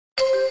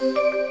In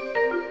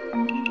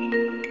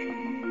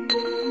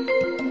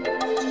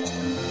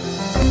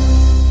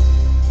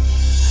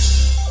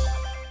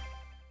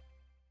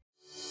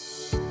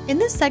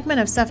this segment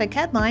of Suffolk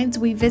Headlines,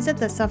 we visit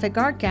the Suffolk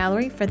Art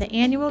Gallery for the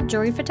annual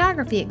Juried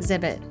photography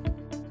exhibit.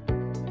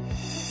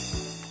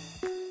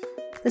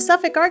 The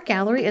Suffolk Art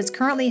Gallery is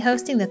currently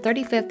hosting the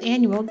 35th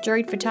annual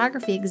Juried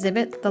photography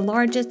exhibit, the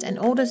largest and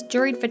oldest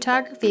Juried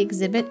photography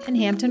exhibit in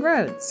Hampton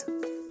Roads.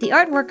 The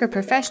artwork of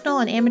professional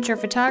and amateur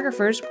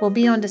photographers will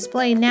be on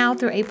display now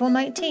through April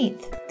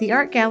 19th. The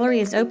art gallery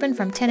is open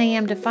from 10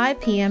 a.m. to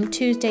 5 p.m.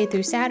 Tuesday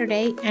through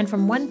Saturday and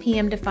from 1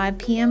 p.m. to 5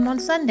 p.m.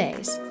 on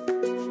Sundays.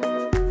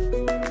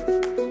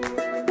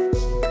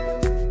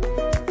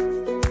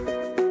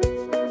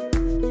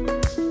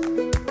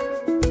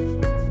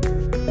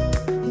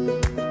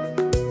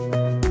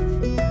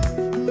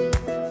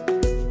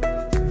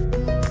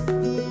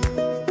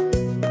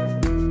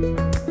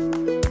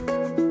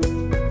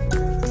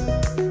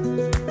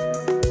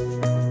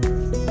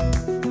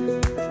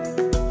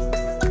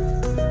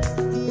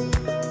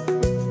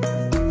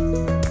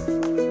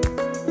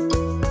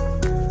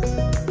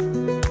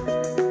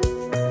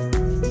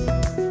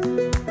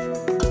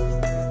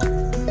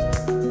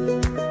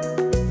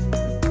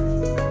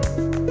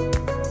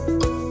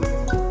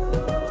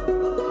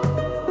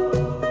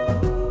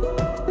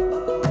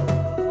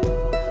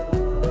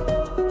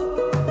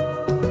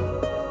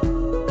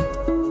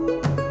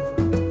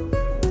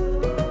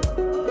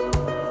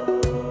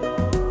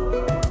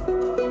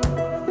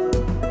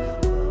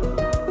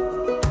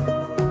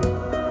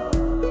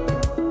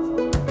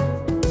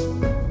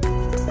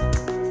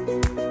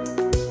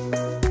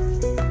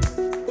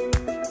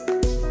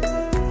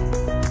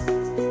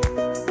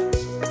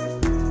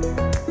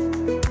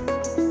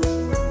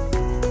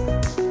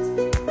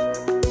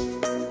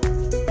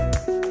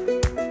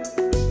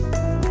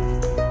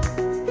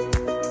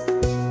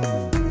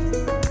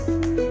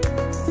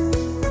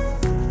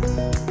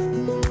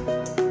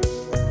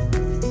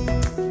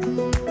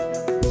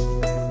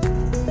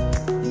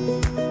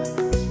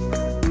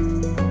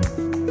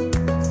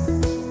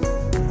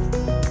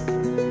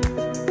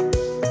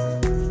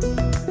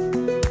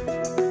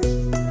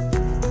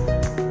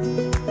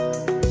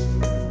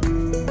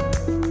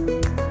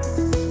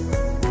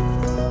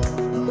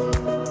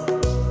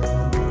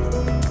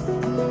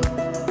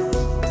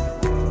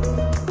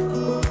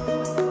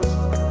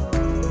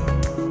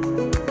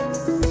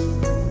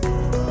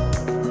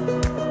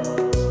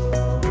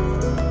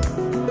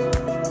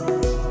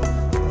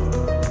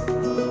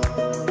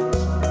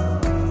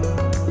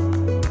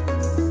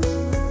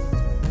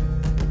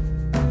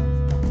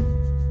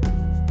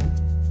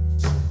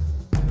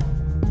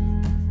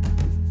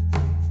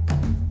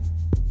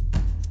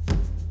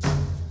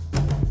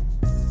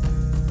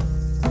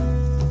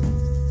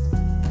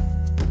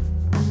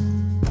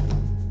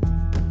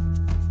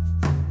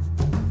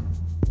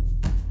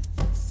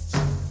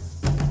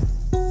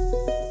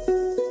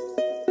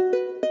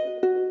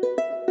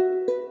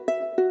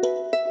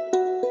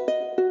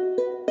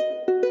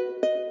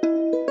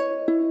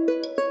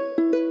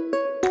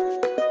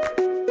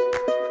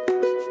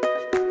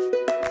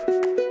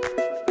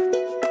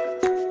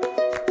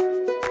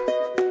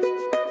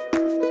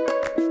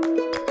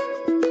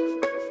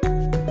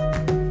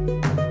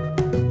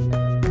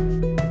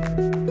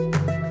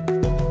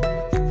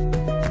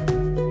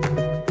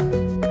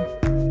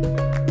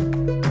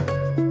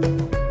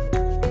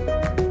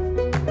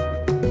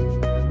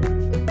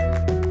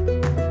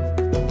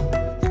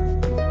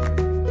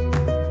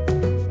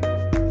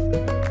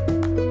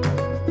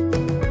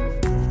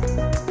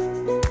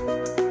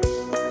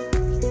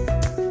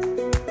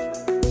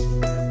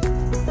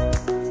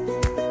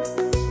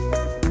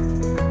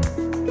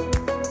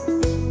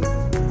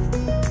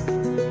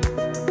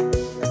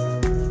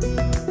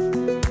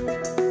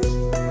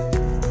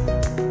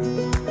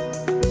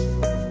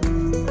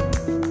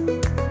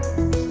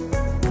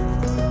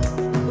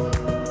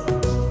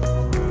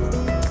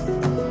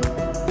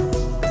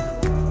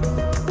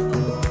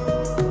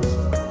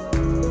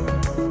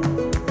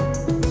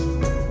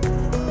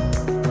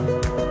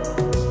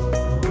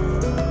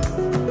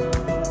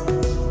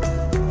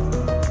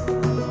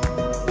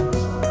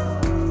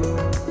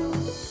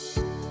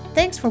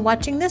 Thanks for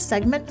watching this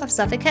segment of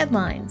Suffolk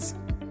Headlines.